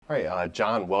All right,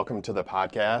 John, welcome to the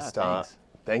podcast. Thanks.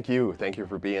 Thank you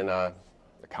for being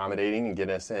accommodating and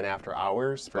getting us in after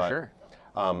hours. For sure.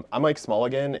 I'm Mike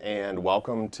Smulligan, and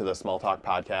welcome to the Small Talk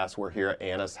podcast. We're here at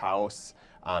Anna's house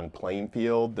on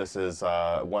Plainfield. This is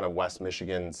one of West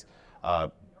Michigan's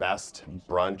best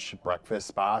brunch breakfast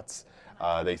spots.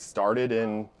 They started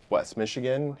in West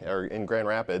Michigan, or in Grand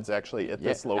Rapids, actually, at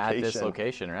this location. At this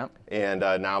location, right? And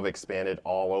now have expanded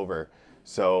all over.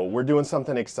 So we're doing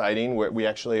something exciting. We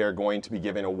actually are going to be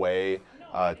giving away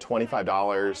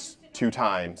 $25 two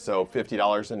times, so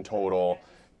 $50 in total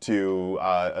to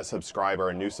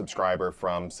a new subscriber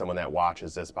from someone that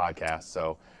watches this podcast.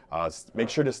 So make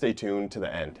sure to stay tuned to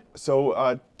the end.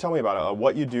 So tell me about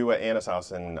what you do at Anna's house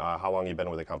and how long you've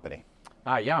been with the company.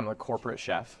 I'm a corporate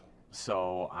chef.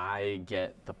 So I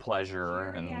get the pleasure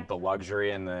and the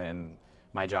luxury and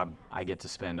my job, I get to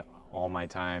spend all my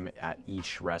time at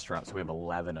each restaurant. So we have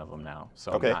 11 of them now.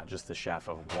 So Okay. I'm not just the chef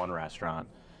of one restaurant.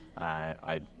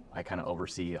 I kind of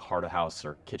oversee heart of house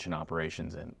or kitchen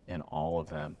operations in all of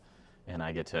them. And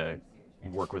I get to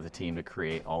work with the team to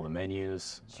create all the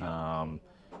menus.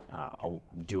 I'll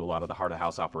do a lot of the heart of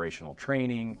house operational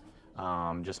training.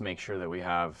 Just make sure that we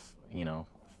have,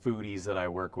 foodies that I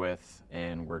work with,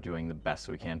 and we're doing the best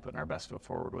we can, putting our best foot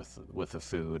forward with the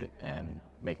food and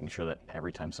making sure that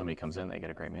every time somebody comes in, they get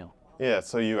a great meal. Yeah,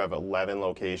 so you have 11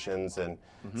 locations, and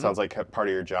sounds like part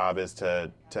of your job is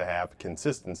to have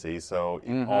consistency. So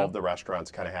all of the restaurants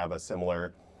kind of have a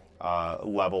similar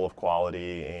level of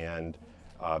quality and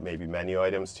maybe menu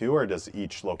items too, or does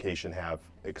each location have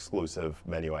exclusive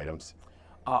menu items?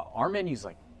 Our menu's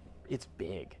it's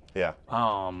big. Yeah.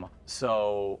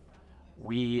 So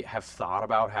we have thought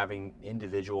about having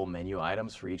individual menu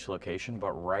items for each location,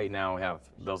 but right now we have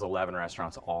those 11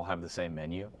 restaurants all have the same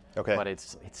menu. Okay. But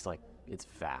it's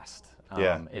vast.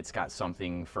 Yeah. It's got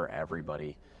something for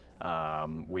everybody.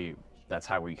 That's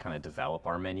how we kind of develop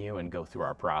our menu and go through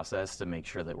our process to make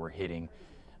sure that we're hitting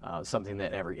something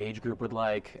that every age group would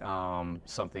like,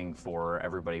 something for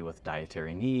everybody with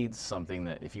dietary needs, something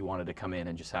that if you wanted to come in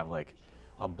and just have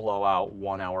a blowout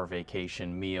 1 hour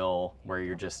vacation meal where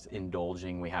you're just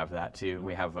indulging, we have that too.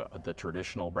 We have the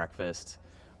traditional breakfast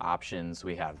options,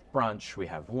 we have brunch, we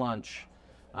have lunch.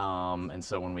 And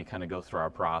so when we kind of go through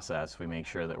our process, we make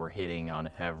sure that we're hitting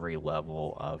on every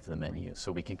level of the menu.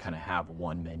 So we can kind of have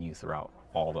one menu throughout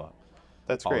all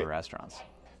the restaurants.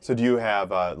 So do you have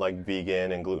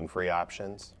vegan and gluten-free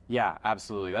options? Yeah,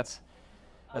 absolutely. That's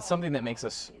something that makes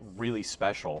us really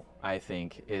special, I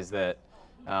think, is that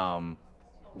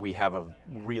we have a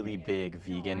really big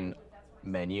vegan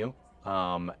menu.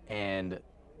 And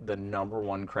the number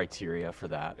one criteria for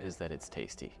that is that it's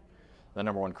tasty. The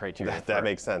number one criteria. That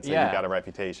makes sense. Yeah. You've got a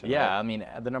reputation. Yeah, right? I mean,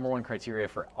 the number one criteria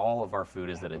for all of our food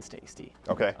is that it's tasty.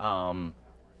 Okay.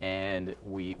 And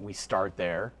we start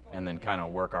there and then kind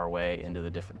of work our way into the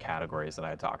different categories that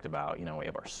I talked about. We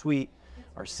have our sweet,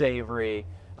 our savory,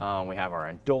 we have our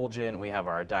indulgent, we have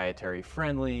our dietary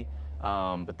friendly,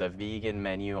 but the vegan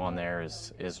menu on there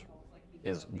is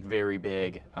very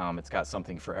big. It's got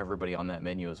something for everybody on that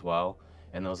menu as well.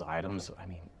 And those items,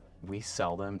 we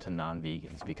sell them to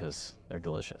non-vegans because they're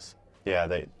delicious. Yeah,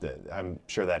 I'm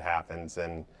sure that happens,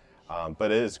 and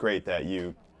but it is great that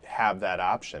you have that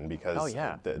option because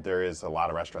there is a lot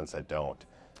of restaurants that don't.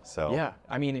 So yeah,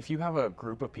 if you have a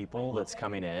group of people that's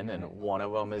coming in and one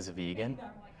of them is vegan,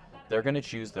 they're going to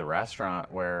choose the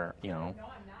restaurant where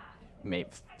maybe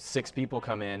 6 people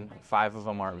come in, 5 of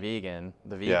them aren't vegan.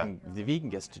 The vegan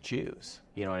gets to choose.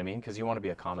 You know what I mean? Because you want to be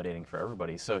accommodating for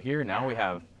everybody. So here now we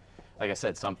have, like I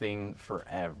said, something for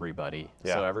everybody.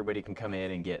 Yeah. So everybody can come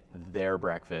in and get their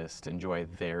breakfast, enjoy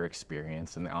their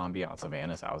experience, and the ambiance of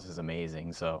Anna's house is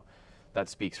amazing. So that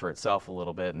speaks for itself a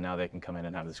little bit, and now they can come in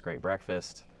and have this great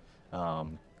breakfast,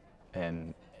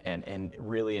 and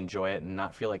really enjoy it and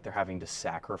not feel like they're having to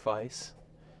sacrifice.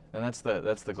 And that's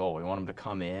the goal. We want them to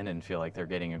come in and feel like they're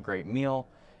getting a great meal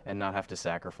and not have to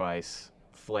sacrifice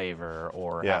flavor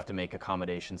or have to make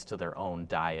accommodations to their own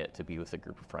diet to be with a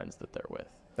group of friends that they're with.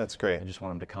 That's great. I just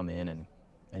want them to come in and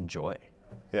enjoy.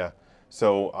 Yeah.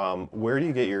 So where do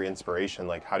you get your inspiration?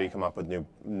 How do you come up with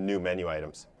new menu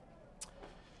items?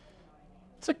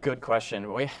 It's a good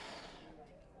question.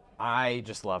 I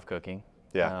just love cooking.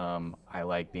 Yeah. I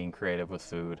like being creative with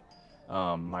food.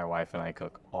 My wife and I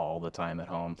cook all the time at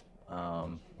home.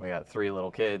 We got 3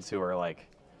 little kids who are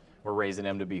we're raising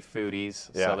them to be foodies.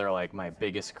 Yeah. So they're my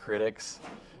biggest critics.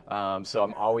 So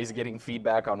I'm always getting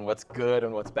feedback on what's good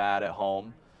and what's bad at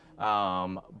home.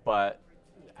 But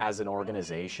as an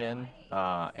organization,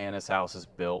 Anna's House is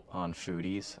built on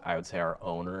foodies. I would say our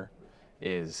owner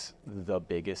is the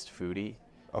biggest foodie.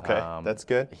 Okay, that's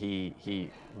good. He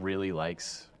really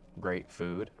likes great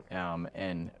food,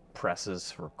 and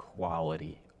presses for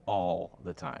quality all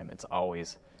the time. It's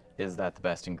always, is that the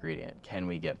best ingredient? Can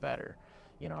we get better?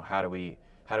 You know, how do we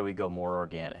go more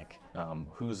organic?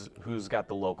 Who's got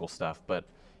the local stuff? But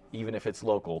even if it's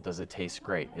local, does it taste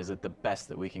great? Is it the best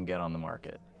that we can get on the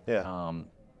market? Yeah.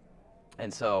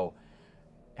 And so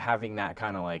having that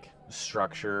kind of like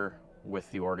structure with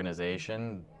the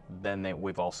organization, then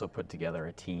we've also put together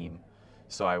a team.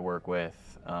 So I work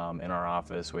with, in our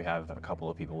office, we have a couple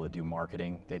of people that do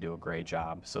marketing. They do a great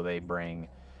job. So they bring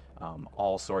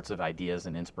all sorts of ideas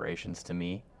and inspirations to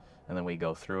me, and then we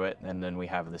go through it. And then we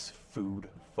have this food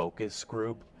focus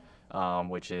group,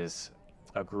 which is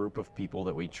a group of people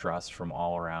that we trust from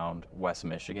all around West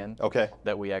Michigan. Okay.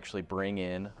 That we actually bring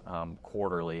in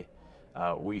quarterly.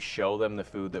 We show them the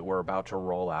food that we're about to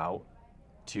roll out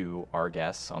to our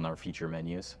guests on our feature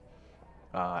menus.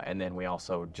 And then we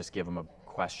also just give them a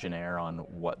questionnaire on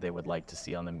what they would like to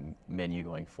see on the menu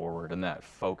going forward. And that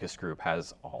focus group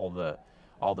has all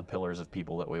the pillars of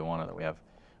people that we want.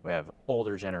 We have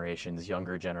older generations,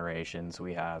 younger generations.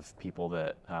 We have people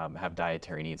that have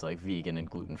dietary needs like vegan and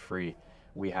gluten-free.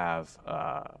 We have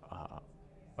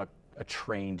a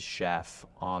trained chef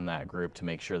on that group to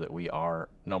make sure that we are,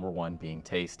 number one, being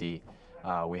tasty.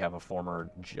 We have a former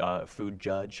food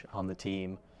judge on the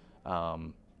team.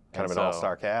 Kind of an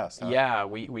all-star cast, huh? Yeah,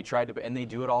 we tried to, and they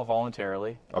do it all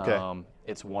voluntarily. Okay.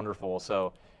 It's wonderful.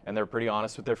 So, and they're pretty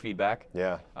honest with their feedback.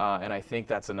 Yeah. And I think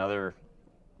that's another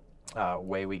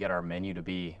way we get our menu to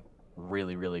be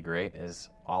really, really great is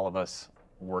all of us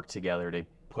work together to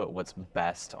put what's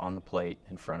best on the plate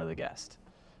in front of the guest.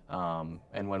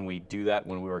 And when we do that,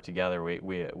 when we work together,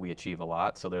 we achieve a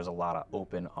lot. So there's a lot of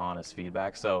open, honest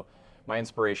feedback. So my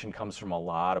inspiration comes from a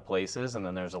lot of places, and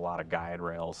then there's a lot of guide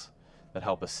rails that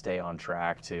help us stay on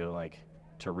track to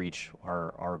reach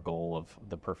our goal of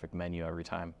the perfect menu every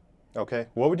time. Okay.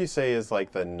 What would you say is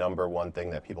like the number one thing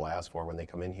that people ask for when they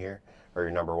come in here, or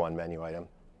your number one menu item?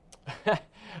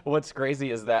 What's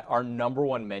crazy is that our number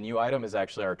one menu item is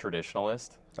actually our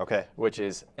traditionalist. Okay. Which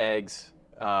is eggs,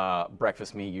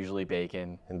 breakfast meat, usually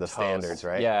bacon, And the toast. standards,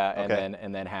 right? Yeah, Okay.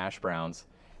 and then hash browns,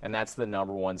 and that's the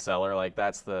number one seller. Like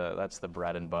that's the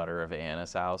bread and butter of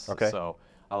Anna's house. Okay. So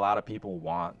a lot of people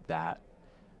want that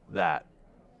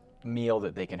meal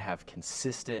that they can have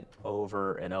consistent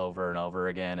over and over and over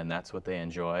again, and that's what they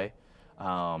enjoy.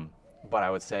 But I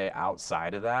would say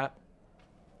outside of that,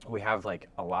 we have like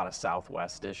a lot of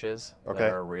Southwest dishes Okay.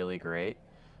 that are really great.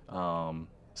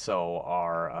 So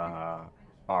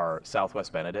our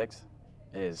Southwest Benedict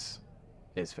is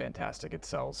fantastic. It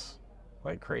sells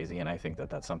like crazy, and I think that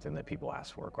that's something that people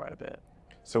ask for quite a bit.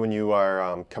 So when you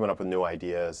are coming up with new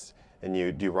ideas, and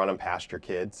do you run them past your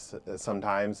kids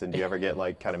sometimes, and do you ever get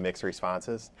like kind of mixed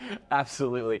responses?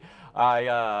 Absolutely.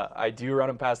 I do run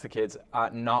them past the kids,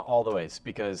 not all the ways,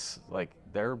 because like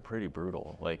they're pretty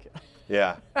brutal. Like,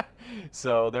 Yeah.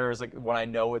 so there's like when I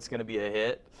know it's gonna be a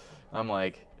hit, I'm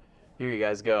like, here you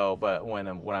guys go. But when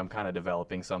I'm kind of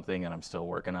developing something and I'm still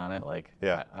working on it, like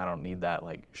Yeah. I don't need that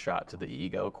like shot to the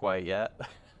ego quite yet.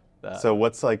 So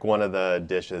what's like one of the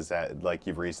dishes that like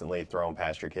you've recently thrown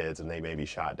past your kids and they maybe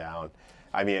shot down?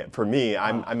 I mean, for me,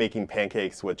 I'm making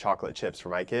pancakes with chocolate chips for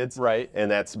my kids. Right.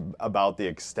 And that's about the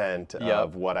extent Yep.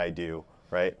 of what I do,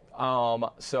 right?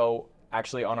 So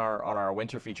actually on our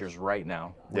winter features right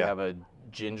now, we Yeah. have a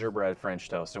gingerbread French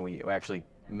toast, and we actually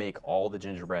make all the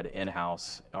gingerbread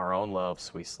in-house, our own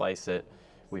loaves. We slice it,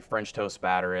 we French toast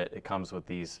batter it. It comes with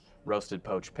these roasted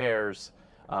poached pears,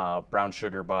 brown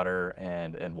sugar butter,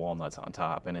 and walnuts on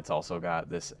top. And it's also got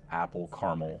this apple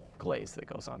caramel glaze that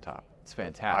goes on top. It's I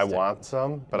fantastic. want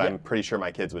some, but Yeah. I'm pretty sure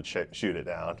my kids would shoot it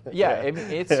down. Yeah,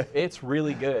 it's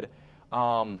really good.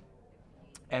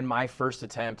 And my first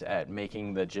attempt at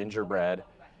making the gingerbread,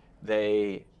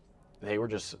 they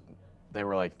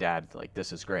were like, Dad, like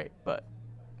this is great,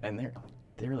 and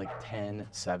they're like 10,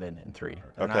 7, and 3.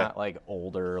 They're Okay. not like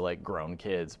older, like grown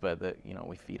kids, but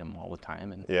we feed them all the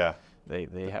time, and Yeah.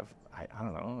 they have I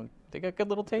don't know, they got good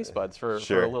little taste buds for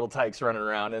Sure. little tykes running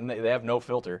around, and they have no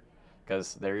filter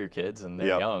because they're your kids and they're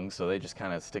Yep. young, so they just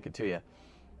kind of stick it to you.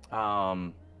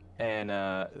 And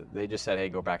they just said, hey,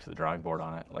 go back to the drawing board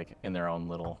on it, like in their own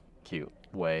little cute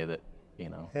way that digs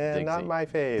not at- my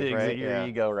fave, digs right? at your Yeah.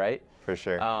 ego, right? For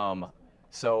sure.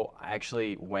 So I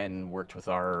actually went and worked with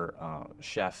our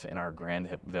chef in our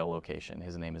Grandville location.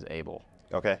 His name is Abel,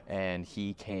 Okay. and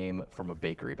he came from a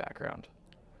bakery background.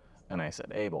 And I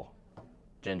said, Abel,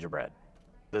 gingerbread.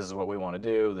 This is what we want to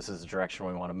do. This is the direction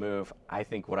we want to move. I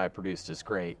think what I produced is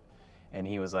great. And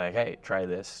he was like, hey, try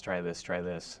this, try this, try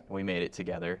this. And we made it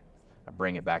together.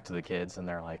 bring it back to the kids, and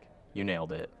they're like, "You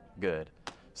nailed it, good."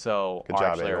 So Good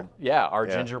job, Abel. our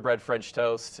gingerbread French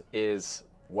toast is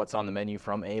what's on the menu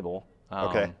from Abel.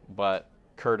 Okay. But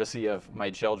courtesy of my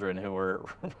children, who were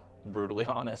brutally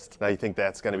honest. Now, you think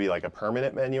that's going to be like a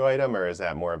permanent menu item, or is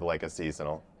that more of like a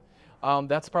seasonal?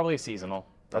 That's probably seasonal.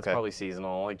 That's Okay. probably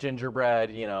seasonal. Like gingerbread,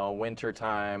 winter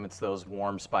time, it's those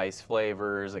warm spice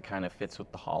flavors. It kind of fits with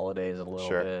the holidays a little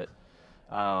Sure. bit.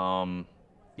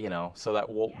 So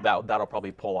that'll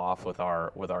probably pull off with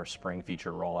our spring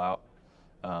feature rollout.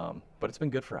 But it's been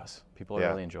good for us. People are Yeah.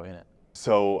 really enjoying it.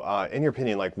 So, in your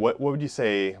opinion, like what would you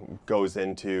say goes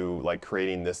into like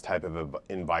creating this type of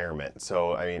environment?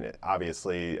 So, I mean,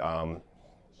 obviously,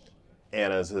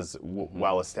 Anna's is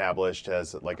well established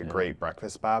as like a great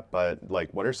breakfast spot, but like,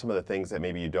 what are some of the things that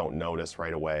maybe you don't notice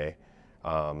right away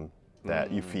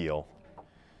that you feel?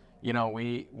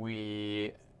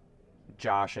 We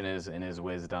Josh in his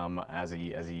wisdom as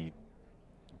he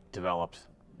developed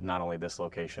not only this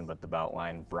location but the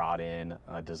Beltline, brought in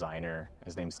a designer.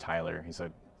 His name's Tyler. He's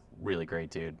a really great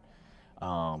dude,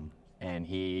 and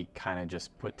he kind of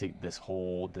just put this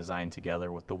whole design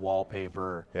together with the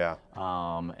wallpaper. Yeah.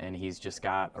 And he's just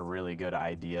got a really good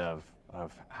idea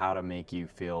of how to make you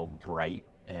feel bright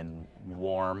and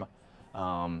warm.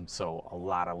 So a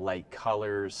lot of light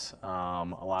colors, a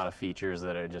lot of features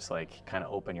that are just like kind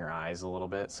of open your eyes a little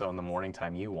bit. So in the morning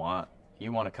time, you want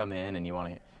to come in and you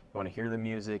want to hear the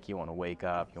music, you want to wake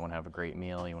up, you want to have a great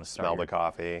meal, you want to Smell the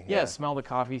coffee. Yeah, smell the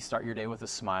coffee, start your day with a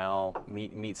smile,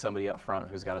 meet somebody up front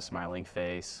who's got a smiling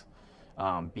face,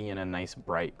 be in a nice,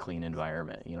 bright, clean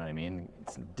environment, you know what I mean?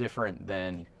 It's different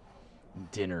than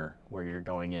dinner where you're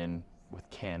going in with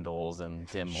candles and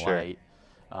dim Sure. light,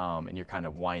 and you're kind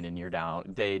of winding your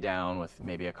day down with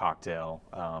maybe a cocktail.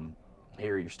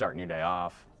 Here you're starting your day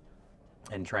off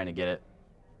and trying to get it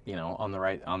on the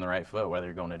right foot, whether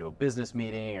you're going into a business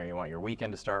meeting or you want your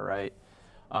weekend to start right.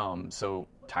 So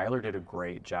Tyler did a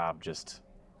great job just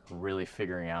really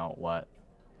figuring out what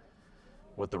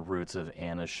the roots of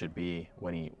Anna's should be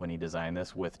when he designed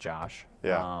this with Josh.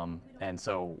 Yeah. And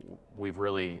so we've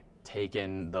really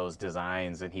taken those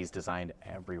designs and he's designed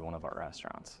every one of our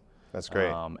restaurants. That's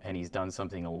great. And he's done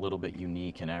something a little bit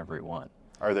unique in every one.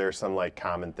 Are there some like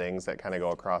common things that kind of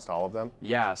go across all of them?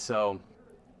 Yeah, so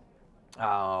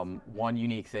one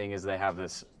unique thing is they have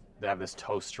this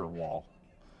toaster wall.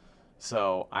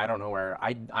 So I don't know where,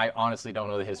 I honestly don't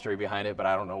know the history behind it, but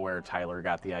I don't know where Tyler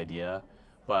got the idea.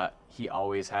 But he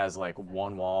always has like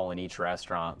one wall in each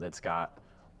restaurant that's got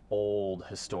old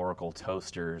historical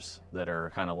toasters that are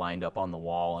kind of lined up on the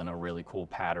wall in a really cool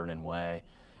pattern and way.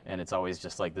 And it's always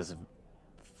just like this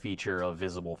a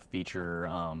visible feature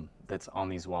that's on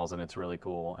these walls, and it's really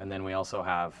cool. And then we also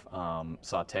have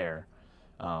Sauter.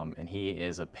 And he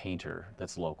is a painter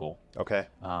that's local. Okay.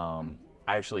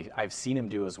 I've seen him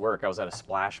do his work. I was at a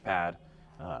splash pad,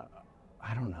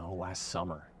 I don't know, last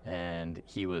summer, and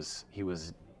he was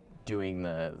doing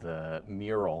the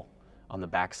mural on the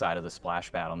backside of the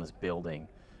splash pad on this building,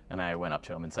 and I went up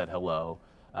to him and said hello.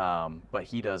 But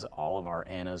he does all of our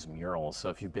Anna's murals. So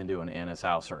if you've been to an Anna's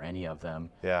house or any of them,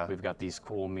 Yeah. we've got these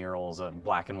cool murals,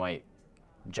 black and white,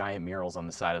 giant murals on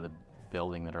the side of the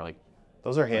building that are like.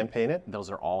 Those are hand painted? Those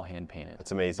are all hand painted.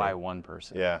 That's amazing. By one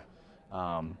person. Yeah.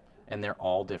 And they're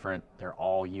all different. They're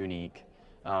all unique.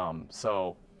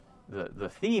 So the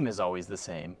theme is always the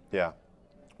same Yeah.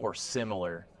 or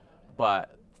similar,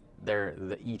 but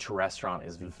each restaurant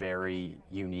is very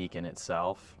unique in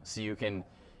itself. So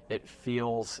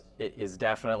it is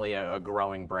definitely a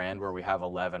growing brand where we have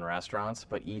 11 restaurants,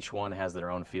 but each one has their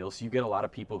own feel. So you get a lot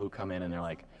of people who come in and they're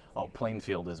like, oh,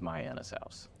 Plainfield is my Anna's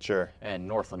house. Sure. And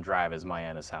Northland Drive is my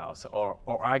Anna's house. Or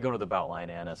I go to the Beltline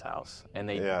Anna's house. And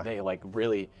they like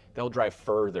really, they'll drive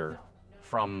further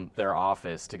from their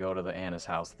office to go to the Anna's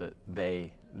house that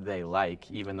they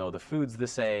like, even though the food's the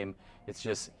same. It's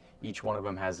just each one of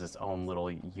them has its own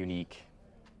little unique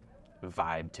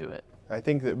vibe to it. I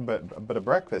think that, but a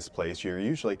breakfast place, you're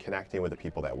usually connecting with the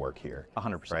people that work here.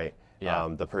 100%. Right? Yeah.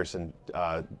 The person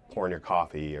pouring your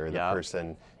coffee, or the Yep.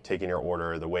 person taking your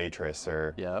order, or the waitress,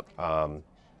 or Yep.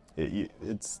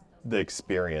 it's the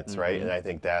experience, right? Mm-hmm. And I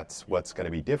think that's what's going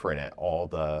to be different at all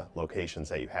the locations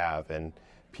that you have, and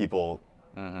people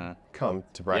come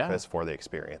to breakfast for the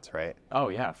experience, right? Oh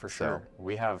yeah, for sure.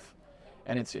 We have,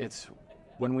 and it's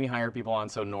when we hire people on,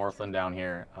 so Northland down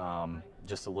here,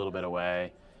 just a little bit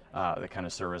away, that kind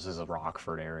of services the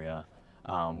Rockford area.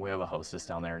 We have a hostess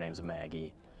down there, her name's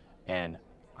Maggie, and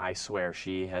I swear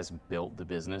she has built the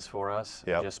business for us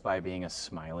Yep. just by being a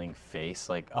smiling face,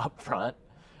 like up front.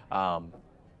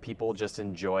 people just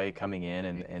enjoy coming in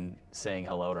and saying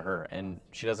hello to her. And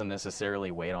she doesn't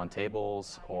necessarily wait on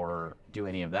tables or do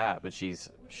any of that, but she's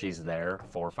there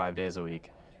 4 or 5 days a week,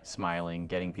 smiling,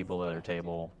 getting people to their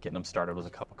table, getting them started with a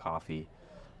cup of coffee,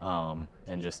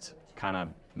 and just kind of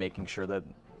making sure that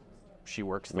she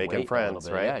works the Making wait friends, a little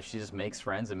bit. right? Yeah, she just makes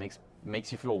friends and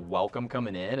makes you feel welcome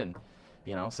coming in, and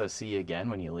says see you again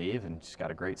when you leave, and she's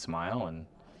got a great smile. And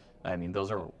I mean,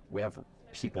 we have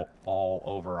people all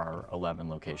over our 11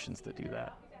 locations that do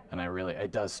that. And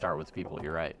it does start with people,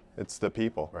 you're right. It's the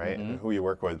people, right? And who you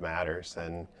work with matters.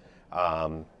 And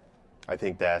I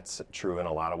think that's true in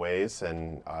a lot of ways.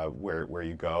 And where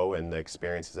you go and the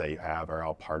experiences that you have are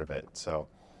all part of it. So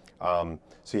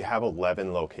so you have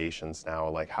 11 locations now.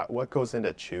 Like, what goes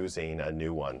into choosing a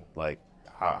new one? Like,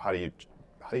 how do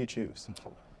you choose?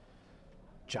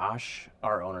 Josh,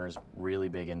 our owner, is really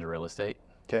big into real estate.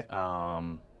 Okay.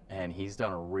 And he's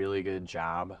done a really good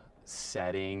job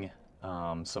setting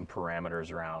some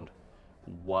parameters around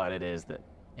what it is that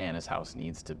Anna's house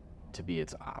needs to be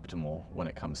its optimal when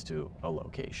it comes to a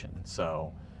location.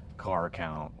 So car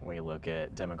count, we look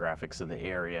at demographics of the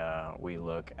area, we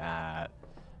look at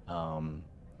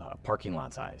parking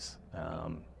lot size,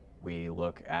 we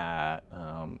look at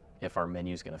if our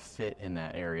menu is going to fit in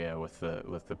that area with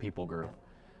the people group.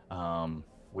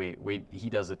 He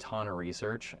does a ton of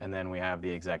research, and then we have the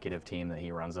executive team that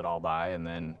he runs it all by, and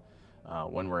then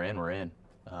when we're in.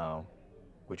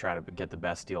 We try to get the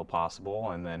best deal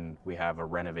possible, and then we have a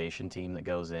renovation team that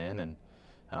goes in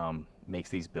and makes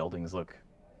these buildings look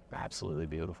absolutely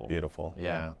beautiful. Beautiful.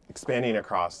 Yeah. Expanding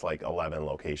across like 11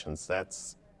 locations,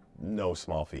 that's no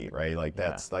small feat, right? Like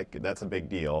that's a big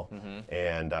deal.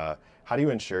 And how do you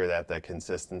ensure that the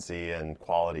consistency and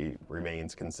quality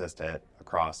remains consistent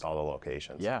across all the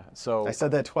locations? Yeah. So I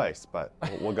said that twice, but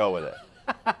we'll go with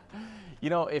it.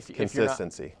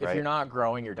 Consistency, if you're not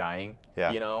growing, you're dying.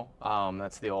 Yeah.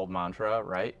 That's the old mantra,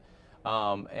 right?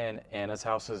 And Anna's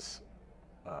house has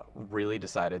really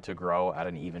decided to grow at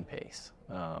an even pace.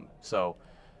 So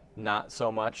not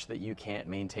so much that you can't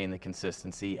maintain the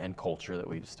consistency and culture that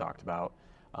we just talked about,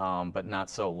 but not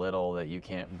so little that you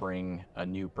can't bring a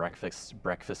new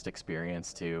breakfast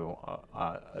experience to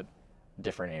a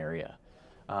different area.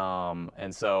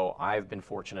 And so I've been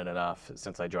fortunate enough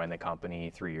since I joined the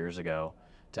company 3 years ago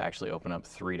to actually open up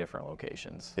 3 different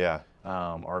locations. Yeah.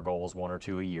 Our goal is 1 or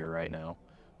 2 a year right now.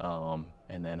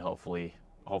 And then hopefully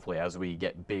as we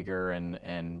get bigger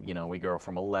and we grow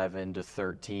from 11 to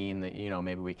 13, that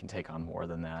maybe we can take on more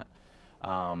than that.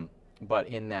 But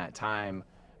in that time,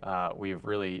 we've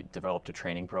really developed a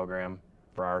training program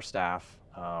for our staff.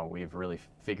 We've really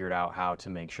figured out how to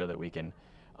make sure that we can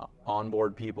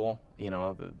onboard people.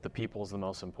 The people is the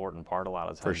most important part. A lot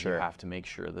of times For sure. You have to make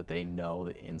sure that they know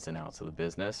the ins and outs of the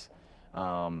business.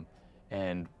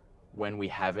 And when we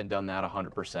haven't done that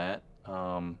 100%,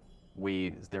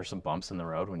 there's some bumps in the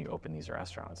road when you open these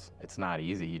restaurants. It's not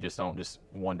easy. You just don't just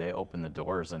one day open the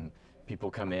doors and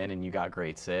people come in and you got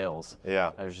great sales.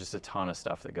 Yeah. There's just a ton of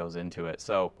stuff that goes into it.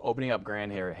 So opening up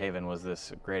Grand Haven was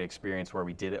this great experience where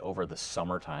we did it over the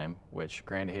summertime, which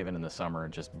Grand Haven in the summer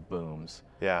just booms.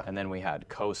 Yeah. And then we had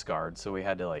Coast Guard, so we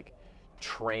had to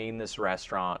train this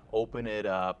restaurant, open it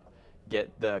up,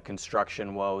 get the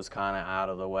construction woes kind of out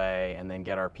of the way, and then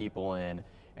get our people in.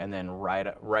 And then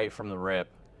right from the rip,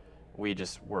 we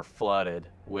just were flooded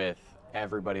with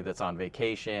everybody that's on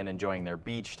vacation, enjoying their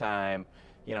beach time.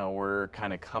 We're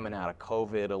kind of coming out of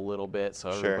COVID a little bit, so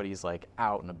everybody's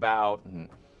out and about, and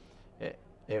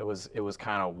it was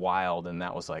kind of wild. And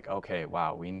that was okay,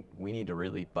 wow, we need to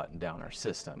really button down our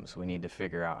systems. We need to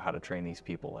figure out how to train these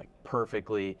people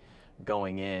perfectly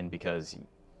going in, because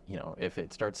if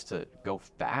it starts to go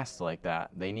fast like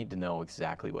that, they need to know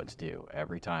exactly what to do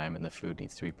every time, and the food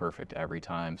needs to be perfect every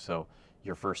time. So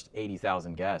your first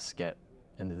 80,000 guests get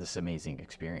into this amazing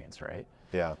experience, right?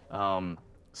 Yeah.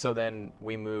 So then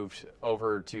we moved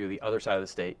over to the other side of the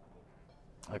state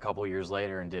a couple years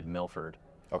later and did Milford.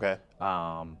 Okay.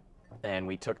 And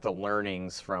we took the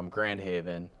learnings from Grand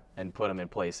Haven and put them in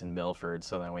place in Milford.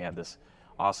 So then we had this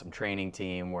awesome training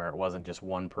team where it wasn't just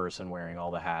one person wearing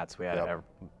all the hats. We had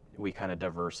we kind of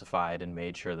diversified and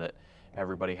made sure that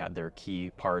everybody had their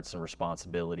key parts and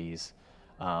responsibilities,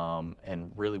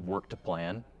 and really worked a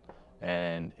plan.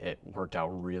 And it worked out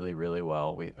really, really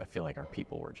well. I feel like our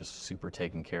people were just super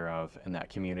taken care of, and that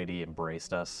community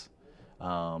embraced us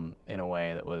in a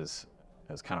way that was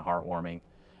kind of heartwarming.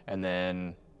 And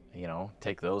then,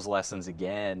 take those lessons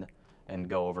again and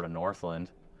go over to Northland.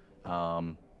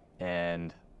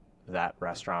 And that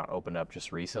restaurant opened up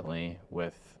just recently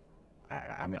with,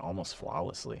 almost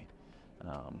flawlessly.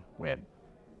 We had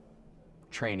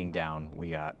training down. We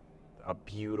got a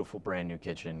beautiful brand new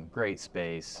kitchen, great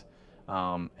space,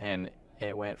 and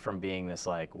it went from being this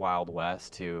like Wild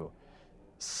West to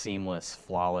seamless,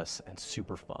 flawless, and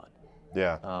super fun.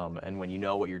 Yeah. And when you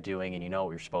know what you're doing and you know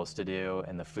what you're supposed to do,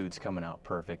 and the food's coming out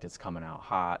perfect, it's coming out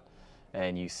hot,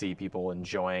 and you see people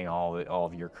enjoying all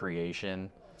of your creation.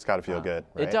 It's got to feel good,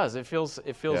 right? It does. It feels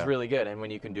really good. And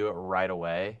when you can do it right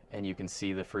away, and you can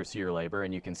see the fruits of your labor,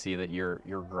 and you can see that you're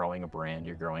growing a brand,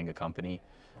 you're growing a company,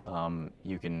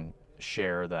 you can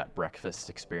share that breakfast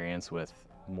experience with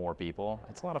more people.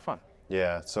 It's a lot of fun.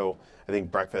 Yeah. So I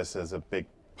think breakfast is a big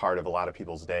part of a lot of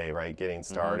people's day, right? Getting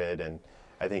started. And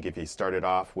I think if you started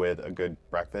off with a good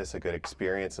breakfast, a good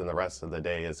experience, then the rest of the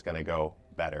day is going to go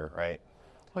better, right?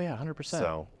 Oh yeah, 100%.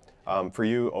 So for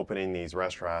you opening these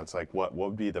restaurants, like what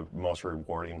would be the most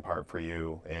rewarding part for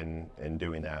you in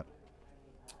doing that?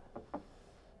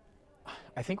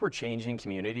 I think we're changing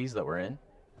communities that we're in.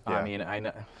 Yeah. I mean, I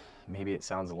know maybe it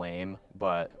sounds lame,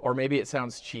 or maybe it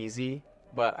sounds cheesy,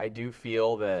 but I do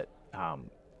feel that,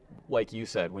 like you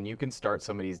said, when you can start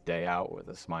somebody's day out with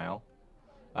a smile,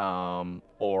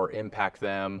 or impact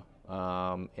them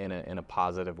in a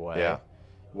positive way, Yeah.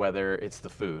 whether it's the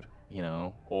food,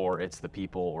 or it's the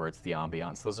people, or it's the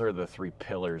ambiance. Those are the three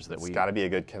pillars that It's got to be a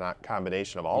good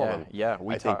combination of all of them. Yeah,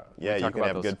 I think you can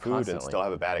have good food constantly. and still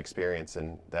have a bad experience,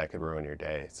 and that could ruin your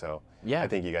day. So Yeah. I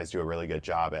think you guys do a really good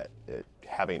job at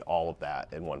having all of that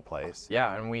in one place.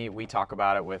 Yeah, and we talk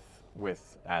about it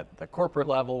with at the corporate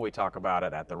level. We talk about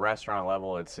it at the restaurant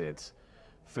level. It's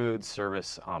food,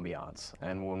 service, ambiance.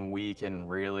 And when we can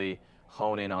really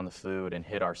hone in on the food and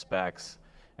hit our specs,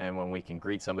 and when we can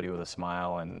greet somebody with a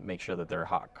smile and make sure that their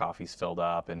hot coffee's filled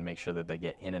up and make sure that they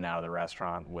get in and out of the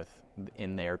restaurant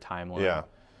in their time limit.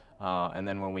 Yeah. And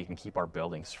then when we can keep our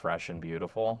buildings fresh and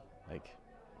beautiful, like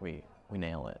we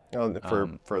nail it.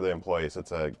 For the employees,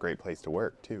 it's a great place to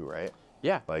work too, right?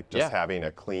 Yeah. Like just having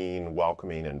a clean,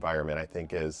 welcoming environment, I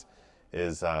think is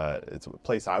it's a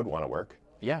place I would want to work.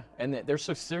 Yeah, and there's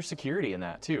security in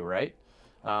that too, right?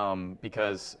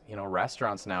 Because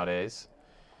restaurants nowadays,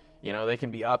 they can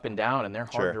be up and down, and they're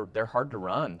hard to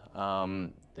run.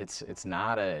 It's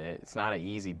not an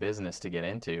easy business to get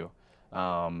into,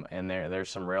 and there's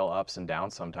some real ups and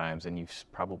downs sometimes. And you've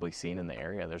probably seen in the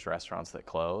area, there's restaurants that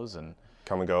close and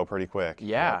come and go pretty quick.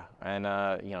 Yeah, and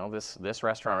this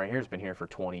restaurant right here has been here for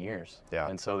 20 years. Yeah.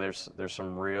 And so there's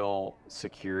some real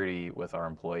security with our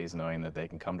employees knowing that they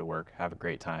can come to work, have a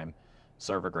great time,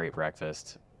 serve a great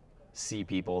breakfast, see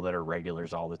people that are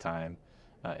regulars all the time,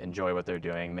 enjoy what they're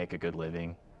doing, make a good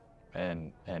living,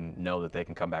 and know that they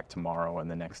can come back tomorrow and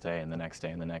the next day and the next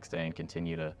day and the next day and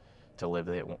continue to live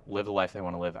the life they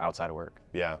want to live outside of work.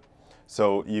 Yeah.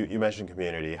 So you mentioned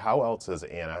community. How else is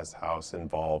Anna's House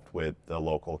involved with the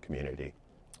local community?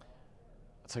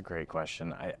 That's a great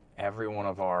question. Every one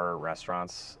of our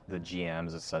restaurants, the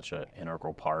GMs is such an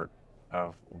integral part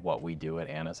of what we do at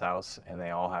Anna's House, and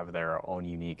they all have their own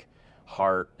unique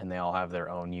heart, and they all have their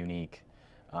own unique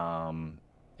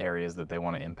areas that they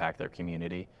want to impact their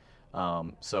community.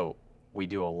 So we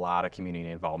do a lot of community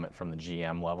involvement from the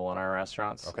GM level in our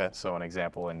restaurants. Okay. So an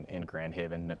example in Grand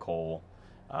Haven, Nicole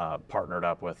partnered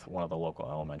up with one of the local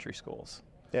elementary schools.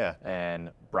 Yeah.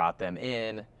 And brought them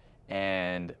in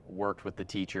and worked with the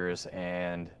teachers,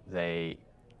 and it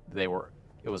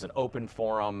was an open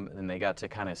forum, and they got to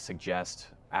kind of suggest,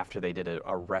 after they did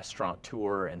a restaurant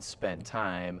tour and spent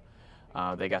time,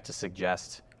 they got to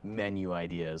suggest menu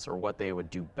ideas or what they would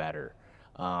do better,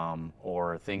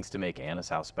 or things to make Anna's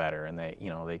House better. And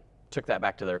they took that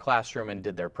back to their classroom and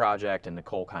did their project, and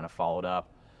Nicole kind of followed up.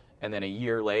 And then a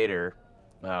year later,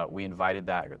 we invited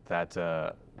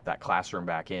that classroom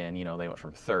back in. They went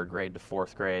from 3rd grade to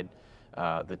 4th grade.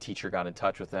 The teacher got in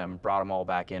touch with them, brought them all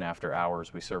back in after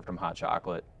hours. We served them hot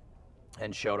chocolate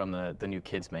and showed them the new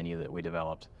kids menu that we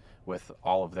developed with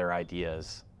all of their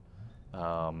ideas.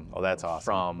 That's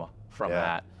awesome. From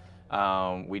that.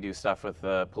 We do stuff with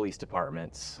the police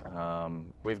departments.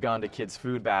 We've gone to Kids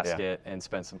Food Basket and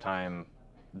spent some time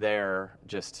there,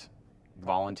 just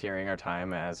volunteering our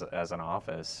time as an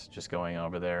office, just going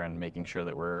over there and making sure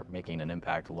that we're making an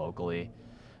impact locally,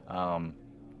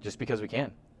 just because we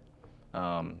can.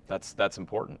 That's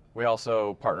important. We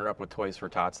also partnered up with Toys for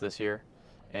Tots this year,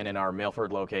 and in our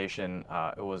Milford location,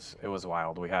 it was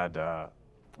wild. We had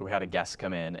a guest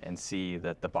come in and see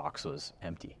that the box was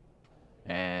empty,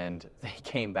 and they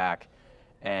came back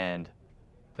and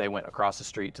they went across the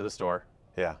street to the store,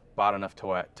 bought enough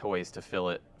toys to fill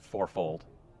it 4-fold.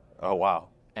 Oh, wow.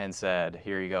 And said,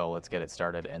 here you go, let's get it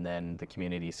started. And then the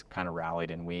communities kind of rallied,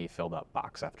 and we filled up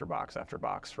box after box after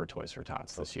box for Toys for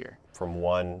Tots this year. From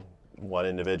one one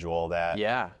individual that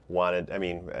Yeah. wanted, I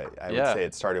mean, I would Yeah. say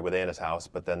it started with Anna's house,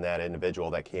 but then that individual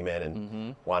that came in and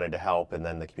Mm-hmm. wanted to help, and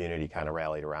then the community kind of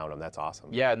rallied around him. That's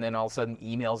awesome. Yeah, and then all of a sudden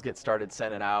emails get started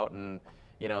sending out, and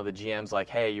the GM's like,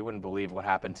 "Hey, you wouldn't believe what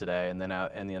happened today," and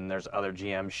then there's other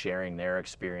GMs sharing their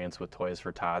experience with Toys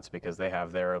for Tots because they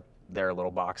have their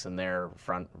little box in their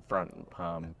front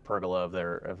pergola of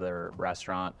their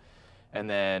restaurant, and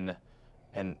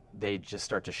they just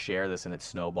start to share this, and it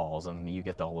snowballs, and you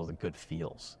get all of the good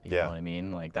feels. You know what I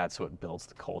mean? Like, that's what builds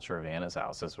the culture of Anna's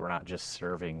House. Is we're not just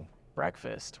serving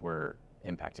breakfast; we're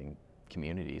impacting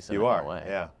communities. In You that are, way.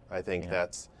 yeah. I think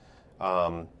that's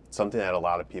something that a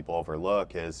lot of people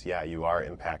overlook is, you are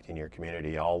impacting your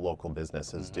community. All local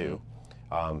businesses do,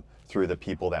 through the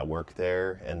people that work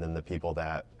there, and then the people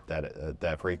that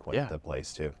frequent the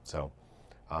place too. So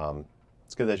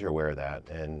it's good that you're aware of that,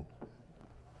 and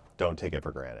don't take it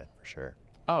for granted, for sure.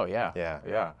 Oh yeah,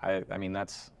 Yeah. I mean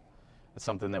that's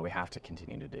something that we have to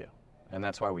continue to do, and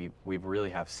that's why we really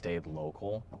have stayed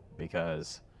local,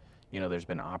 because there's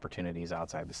been opportunities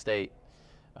outside the state,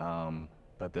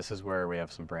 but this is where we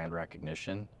have some brand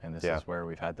recognition, and this is where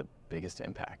we've had the biggest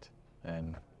impact,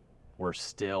 and we're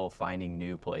still finding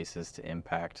new places to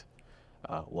impact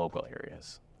local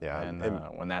areas. Yeah, And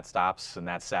when that stops and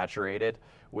that's saturated,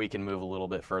 we can move a little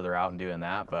bit further out and doing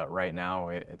that. But right now,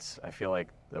 I feel like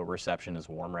the reception is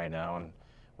warm right now, and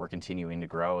we're continuing to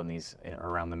grow in these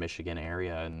around the Michigan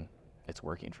area, and it's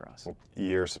working for us.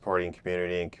 You're supporting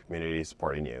community, and community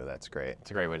supporting you. That's great.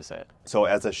 It's a great way to say it. So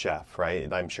as a chef, right,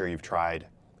 and I'm sure you've tried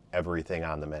everything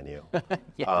on the menu.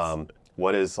 Yes.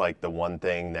 What is like the one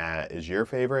thing that is your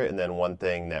favorite, and then one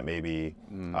thing that maybe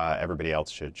everybody else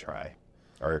should try?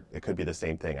 Or it could be the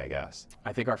same thing, I guess.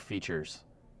 I think our features.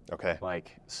 Okay.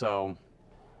 So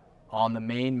on the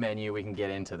main menu, we can get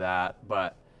into that,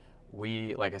 but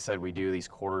like I said, we do these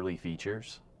quarterly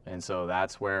features. And so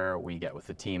that's where we get with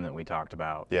the team that we talked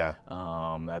about. Yeah.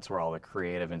 That's where all the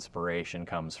creative inspiration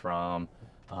comes from.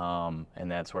 And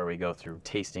that's where we go through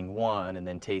tasting 1 and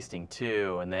then tasting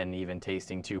 2 and then even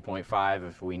tasting 2.5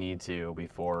 if we need to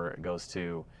before it goes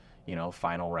to,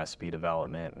 final recipe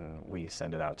development, and we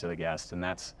send it out to the guest. And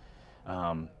that's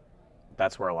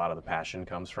where a lot of the passion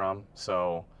comes from.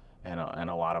 So, and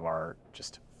a lot of our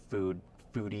just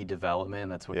foodie development.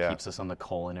 That's what keeps us on the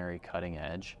culinary cutting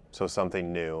edge. So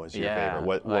something new is your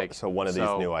favorite. So one of these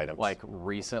new items. Like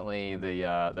recently,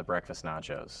 the breakfast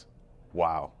nachos.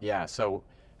 Wow. Yeah. So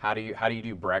how do you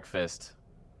do breakfast,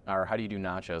 or how do you do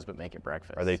nachos but make it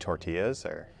breakfast? Are they tortillas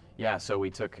or? Yeah. So we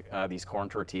took these corn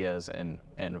tortillas and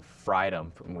fried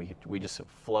them. We just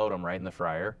float them right in the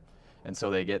fryer, and so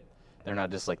they're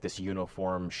not just like this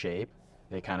uniform shape.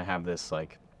 They kind of have this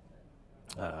like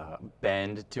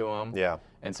bend to them. Yeah.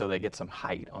 And so they get some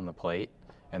height on the plate,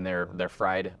 and they're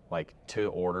fried like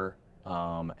to order,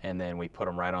 and then we put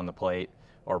them right on the plate,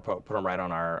 or put them right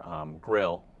on our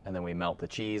grill, and then we melt the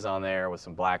cheese on there with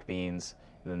some black beans,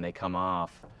 and then they come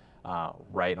off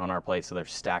right on our plate, so they're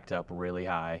stacked up really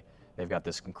high. They've got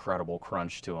this incredible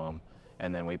crunch to them,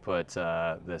 and then we put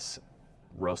this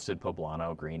roasted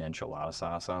poblano green enchilada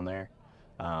sauce on there,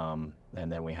 and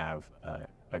then we have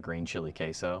a green chili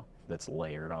queso that's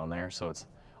layered on there. So it's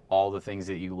all the things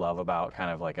that you love about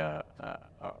kind of like a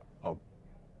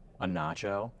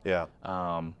nacho. Yeah.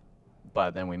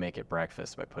 But then we make it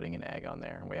breakfast by putting an egg on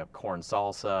there. And we have corn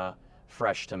salsa,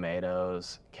 fresh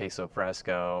tomatoes, queso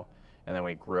fresco, and then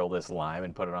we grill this lime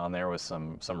and put it on there with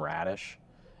some radish.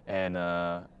 And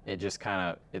it just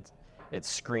kind of it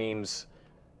screams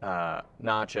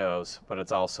nachos, but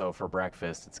it's also for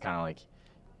breakfast. It's kind of like,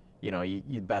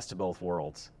 you best of both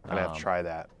worlds. I'd have to try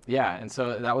that. Yeah, and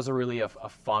so that was a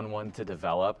fun one to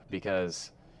develop,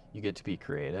 because you get to be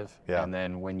creative. Yeah. And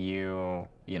then when you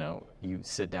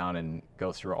sit down and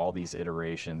go through all these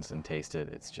iterations and taste it,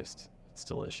 it's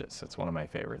delicious. It's one of my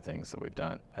favorite things that we've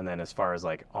done. And then as far as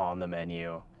like on the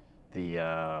menu,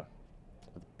 the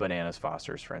Bananas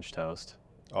Foster's French toast.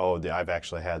 Oh, I've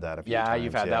actually had that a few times. Yeah,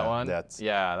 you've had that one?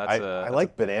 I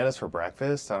like bananas for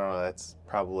breakfast. I don't know, that's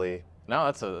probably... No,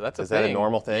 that's a Is thing. that a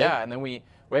normal thing? Yeah, and then we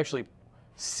actually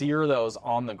sear those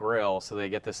on the grill, so they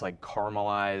get this like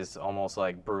caramelized, almost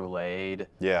like bruleed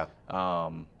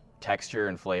texture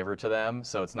and flavor to them.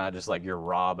 So it's not just like your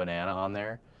raw banana on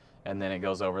there. And then it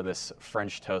goes over this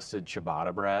French toasted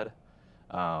ciabatta bread,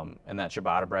 and that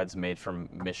ciabatta bread's made from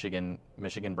Michigan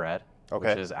bread,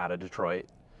 which is out of Detroit.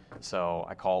 So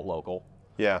I call it local.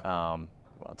 Yeah. Well,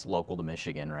 it's local to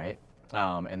Michigan, right?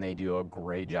 And they do a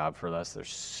great job for us. They're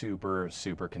super,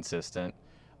 super consistent.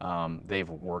 They've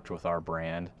worked with our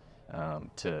brand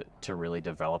to really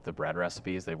develop the bread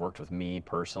recipes. They've worked with me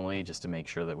personally just to make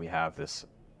sure that we have this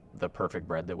the perfect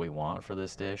bread that we want for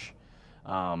this dish.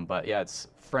 But yeah, it's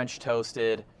French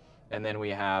toasted, and then we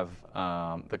have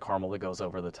the caramel that goes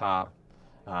over the top.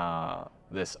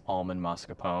 This almond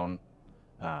mascarpone.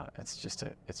 It's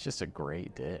just a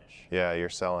great dish. Yeah, you're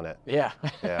selling it. Yeah.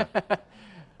 Yeah.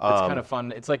 It's kind of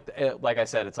fun. It's like I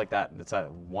said, it's like that. It's a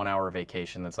 1 hour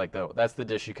vacation. That's the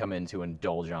dish you come in to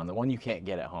indulge on. The one you can't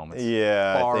get at home. It's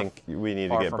I think we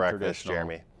need to get breakfast,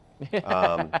 Jeremy.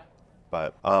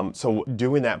 So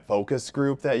doing that focus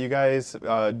group that you guys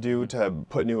do to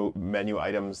put new menu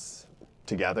items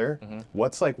together,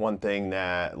 what's like one thing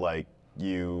that like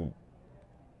you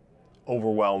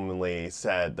overwhelmingly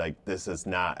said like this is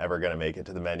not ever going to make it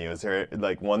to the menu? Is there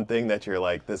like one thing that you're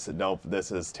like this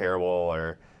is terrible,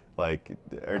 or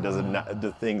does it not,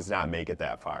 do things not make it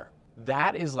that far?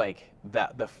 That is like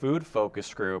that the food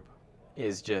focus group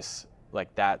is just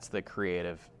like that's the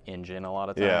creative engine a lot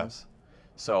of times.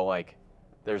 So like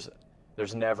there's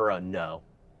never a no.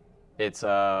 It's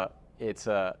a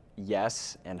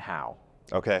yes and how.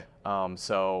 Okay.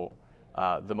 So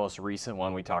the most recent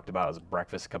one we talked about is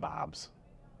breakfast kebabs.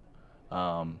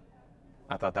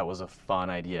 I thought that was a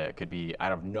fun idea. It could be, I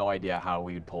have no idea how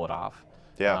we would pull it off.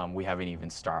 Yeah. I haven't even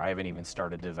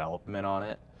started development on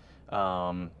it.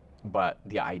 But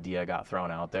the idea got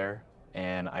thrown out there,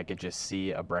 and I could just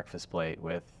see a breakfast plate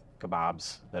with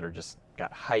kebabs that are just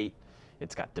got height,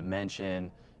 it's got dimension,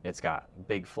 it's got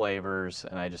big flavors,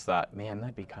 and I just thought, man,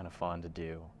 that'd be kind of fun to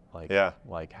do.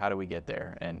 Like how do we get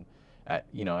there? And at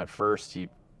first,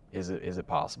 is it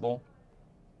possible?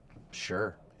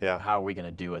 Sure. Yeah. How are we going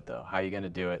to do it though? How are you going to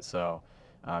do it so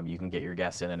you can get your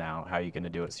guests in and out? How are you going to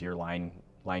do it so your line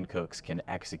cooks can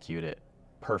execute it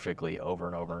perfectly over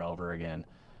and over and over again?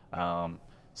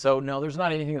 So no, there's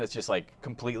not anything that's just like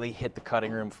completely hit the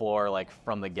cutting room floor like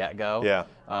from the get-go. Yeah.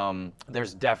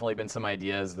 There's definitely been some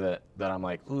ideas that I'm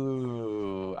like,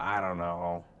 ooh, I don't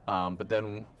know. But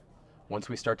then once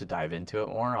we start to dive into it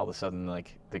more, all of a sudden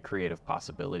like the creative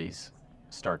possibilities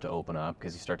start to open up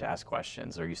because you start to ask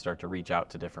questions or you start to reach out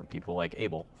to different people like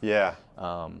Abel. Yeah.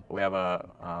 We have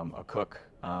a cook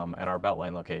at our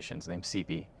Beltline locations named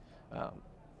CP.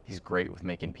 He's great with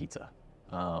making pizza.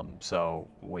 So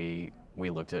we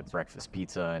looked at breakfast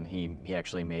pizza, and he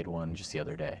actually made one just the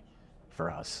other day for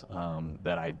us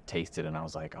that I tasted, and I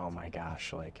was like, oh my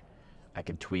gosh, like I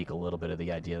could tweak a little bit of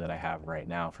the idea that I have right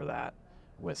now for that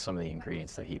with some of the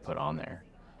ingredients that he put on there.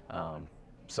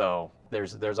 So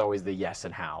there's always the yes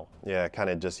and how. Yeah, kind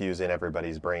of just using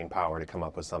everybody's brain power to come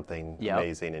up with something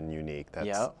amazing and unique.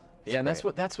 And that's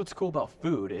what's cool about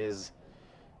food is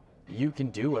you can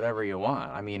do whatever you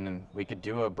want. I mean, we could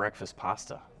do a breakfast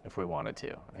pasta if we wanted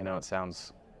to. I know it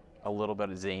sounds a little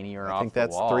bit zany or off the wall. I think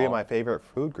that's 3 of my favorite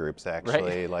food groups,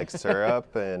 actually, like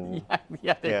syrup and...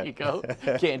 There you go.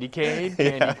 Candy cane,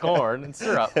 candy corn, and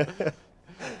syrup.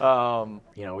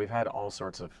 We've had all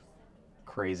sorts of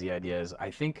crazy ideas. I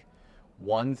think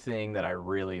one thing that I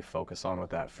really focus on with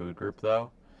that food group,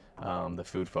 though, the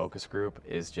food focus group,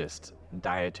 is just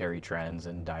dietary trends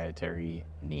and dietary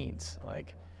needs.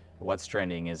 Like, what's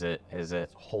trending? Is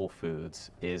it whole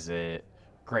foods? Is it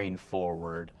grain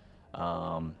forward?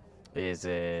 Is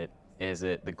it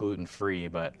the gluten free?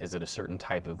 But is it a certain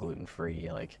type of gluten free?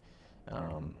 Like,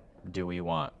 do we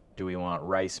want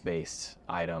rice based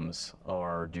items,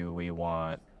 or do we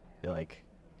want like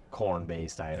corn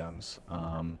based items?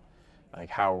 Like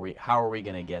how are we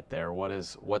gonna get there?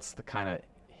 What's the kind of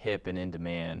hip and in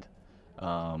demand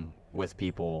with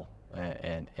people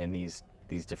and these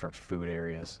different food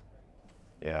areas?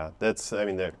 Yeah, there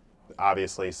are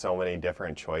obviously so many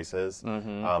different choices.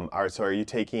 So are you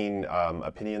taking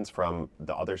opinions from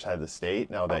the other side of the state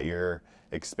now that you're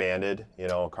expanded,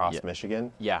 across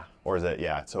Michigan? Yeah. Or is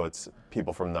it, so it's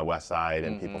people from the west side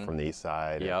and people from the east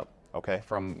side? Yep. Okay.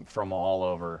 From all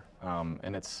over.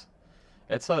 And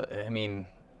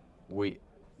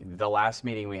the last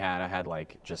meeting we had, I had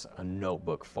like just a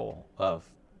notebook full of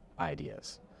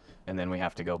ideas. And then we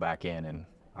have to go back in and,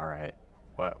 all right,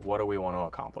 what do we want to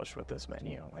accomplish with this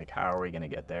menu? Like, how are we going to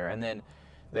get there? And then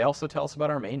they also tell us about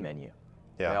our main menu.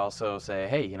 Yeah. They also say,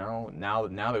 hey, now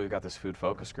that we've got this food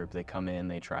focus group, they come in,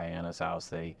 they try Anna's house,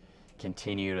 they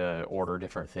continue to order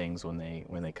different things when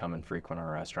they come and frequent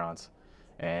our restaurants,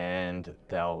 and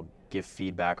they'll give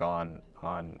feedback on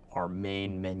our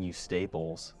main menu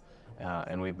staples,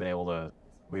 and we've been able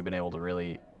to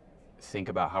really think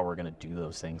about how we're going to do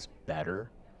those things better.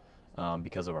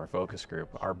 Because of our focus group.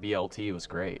 Our BLT was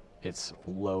great. It's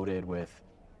loaded with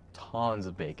tons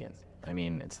of bacon. I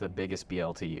mean, it's the biggest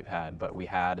BLT you've had, but we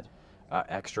had an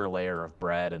extra layer of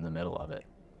bread in the middle of it.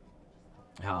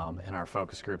 And our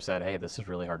focus group said, hey, this is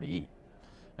really hard to eat.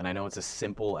 And I know it's as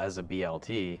simple as a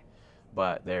BLT,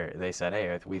 but they said,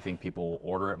 hey, we think people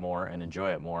order it more and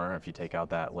enjoy it more if you take out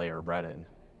that layer of bread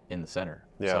in the center.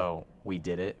 Yeah. So we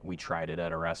did it. We tried it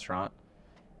at a restaurant.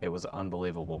 It was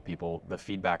unbelievable. The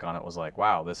feedback on it was like,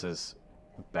 wow, this is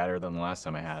better than the last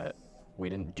time I had it. We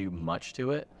didn't do much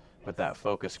to it, but that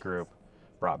focus group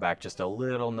brought back just a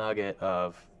little nugget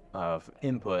of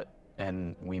input,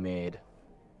 and we made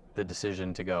the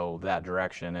decision to go that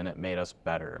direction, and it made us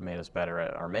better. It made us better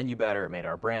at our menu better. It made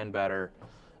our brand better.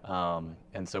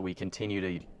 And so we continue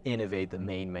to innovate the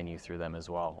main menu through them as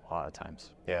well a lot of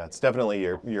times. Yeah, it's definitely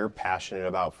you're passionate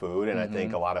about food, and I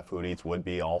think a lot of foodies would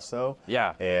be also.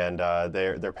 Yeah. And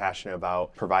they're passionate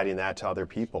about providing that to other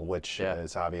people, which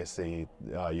is obviously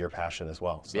your passion as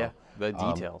well. So, yeah, the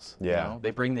details. yeah. You know?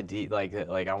 They bring the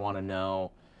like I want to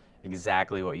know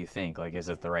exactly what you think. Like, is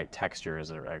it the right texture?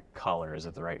 Is it the right color? Is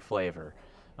it the right flavor?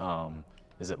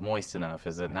 Is it moist enough?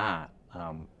 Is it not?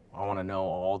 I want to know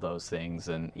all those things.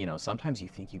 And, you know, sometimes you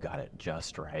think you got it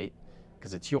just right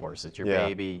because it's yours. It's your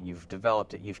baby. You've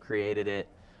developed it. You've created it.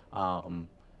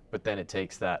 But then it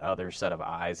takes that other set of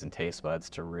eyes and taste buds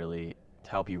to really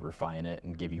help you refine it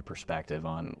and give you perspective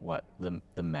on what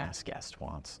the mass guest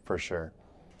wants. For sure.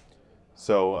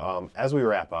 So as we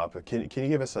wrap up, can you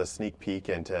give us a sneak peek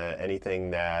into anything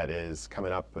that is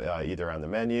coming up either on the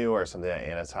menu or something that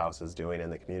Anna's House is doing in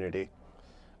the community?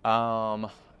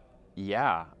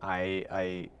 Yeah,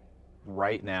 I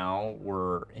right now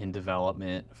we're in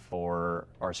development for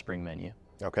our spring menu.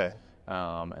 Okay.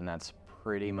 And that's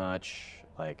pretty much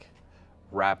like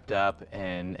wrapped up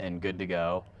and good to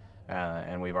go.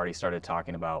 And we've already started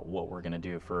talking about what we're going to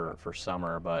do for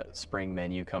summer, but spring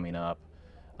menu coming up.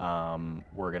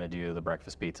 We're going to do the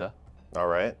breakfast pizza. All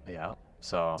right. Yeah.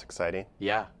 So it's exciting.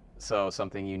 Yeah. So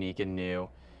something unique and new.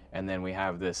 And then we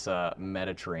have this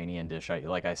Mediterranean dish.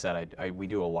 Like I said, we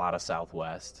do a lot of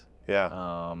Southwest.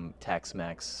 Yeah.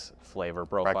 Tex-Mex flavor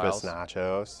profiles. Breakfast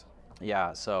nachos.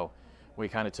 Yeah. So we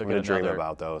kind of took I'm it gonna dream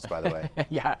about those, by the way.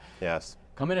 Yeah. Yes.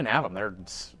 Come in and have them.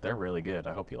 They're really good.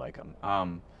 I hope you like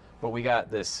them. But we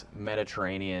got this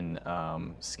Mediterranean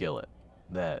skillet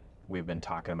that we've been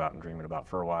talking about and dreaming about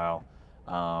for a while.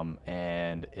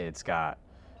 And it's got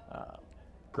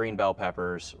green bell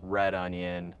peppers, red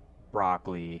onion,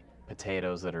 broccoli,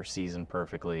 potatoes that are seasoned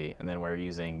perfectly, and then we're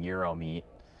using Euro meat.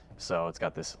 So it's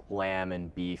got this lamb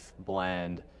and beef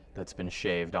blend that's been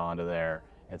shaved onto there.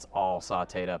 It's all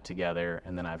sauteed up together,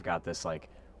 and then I've got this like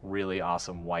really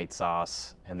awesome white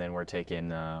sauce, and then we're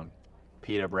taking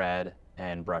pita bread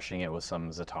and brushing it with some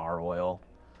za'atar oil,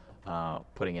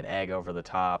 putting an egg over the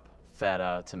top,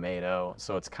 feta, tomato.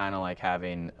 So it's kind of like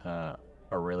having a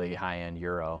really high-end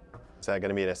Euro. Is that going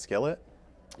to be in a skillet?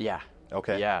 Yeah.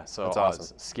 Okay. Yeah, so that's awesome.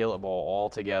 It's skillet bowl all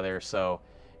together. So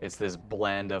it's this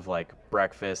blend of like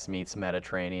breakfast meets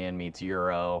Mediterranean meets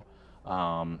Euro,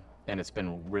 and it's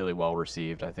been really well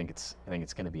received. I think it's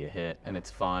going to be a hit, and it's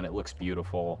fun. It looks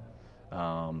beautiful.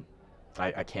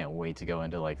 I can't wait to go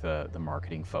into like the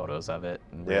marketing photos of it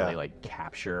and really like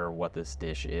capture what this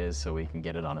dish is, so we can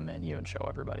get it on a menu and show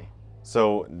everybody.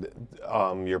 So,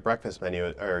 your breakfast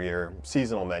menu or your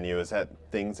seasonal menu, is that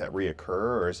things that reoccur,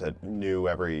 or is it new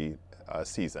every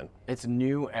season? It's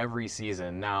new every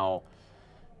season. Now,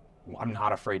 I'm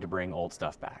not afraid to bring old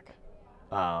stuff back.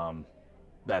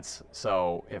 That's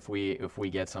so if we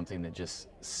get something that just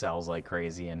sells like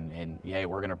crazy and yeah,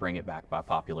 we're gonna bring it back by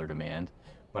popular demand.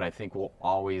 But I think we'll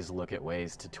always look at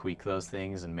ways to tweak those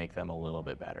things and make them a little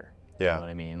bit better. Yeah. You know what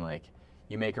I mean? Like,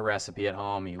 you make a recipe at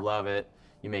home, you love it.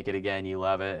 You make it again, you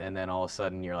love it, and then all of a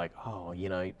sudden you're like, oh, you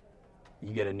know,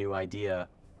 you get a new idea,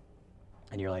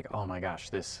 and you're like, oh my gosh,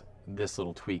 this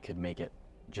little tweak could make it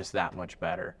just that much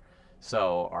better.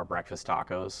 So our breakfast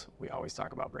tacos, we always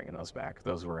talk about bringing those back.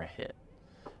 Those were a hit.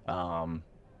 Tacos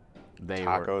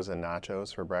and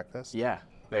nachos for breakfast? Yeah,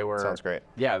 they were. Sounds great.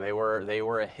 Yeah, they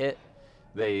were a hit.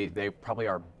 They probably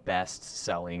our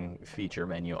best-selling feature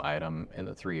menu item in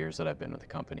the 3 years that I've been with the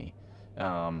company.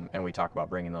 And we talk about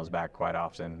bringing those back quite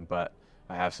often, but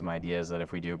I have some ideas that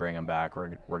if we do bring them back,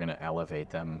 we're going to elevate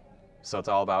them. So it's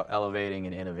all about elevating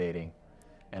and innovating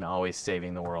and always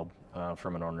saving the world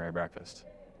from an ordinary breakfast.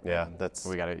 Yeah, that's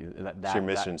we got that's your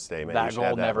mission statement. That you should goal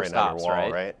have that never written on your stops,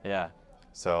 wall, right? Yeah.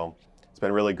 So it's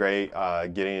been really great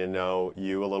getting to know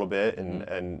you a little bit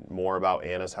and more about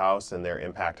Anna's House and their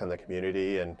impact on the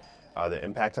community and the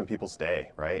impact on people's day,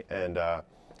 right? And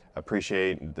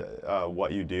appreciate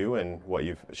what you do and what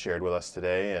you've shared with us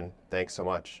today, and thanks so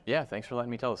much. Yeah, thanks for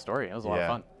letting me tell the story. It was a lot of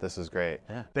fun. This is great.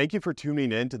 Yeah. Thank you for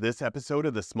tuning in to this episode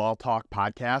of the Small Talk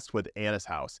Podcast with Anna's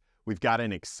House. We've got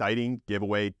an exciting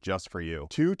giveaway just for you.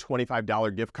 2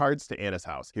 $25 gift cards to Anna's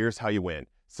House. Here's how you win.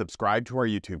 subscribe to our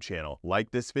YouTube channel,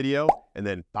 like this video, and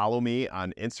then follow me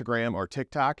on Instagram or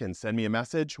TikTok and send me a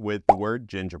message with the word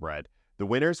gingerbread. The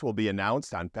winners will be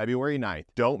announced on February 9th.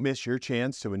 Don't miss your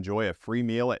chance to enjoy a free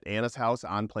meal at Anna's house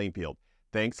on Plainfield.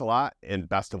 Thanks a lot and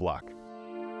best of luck.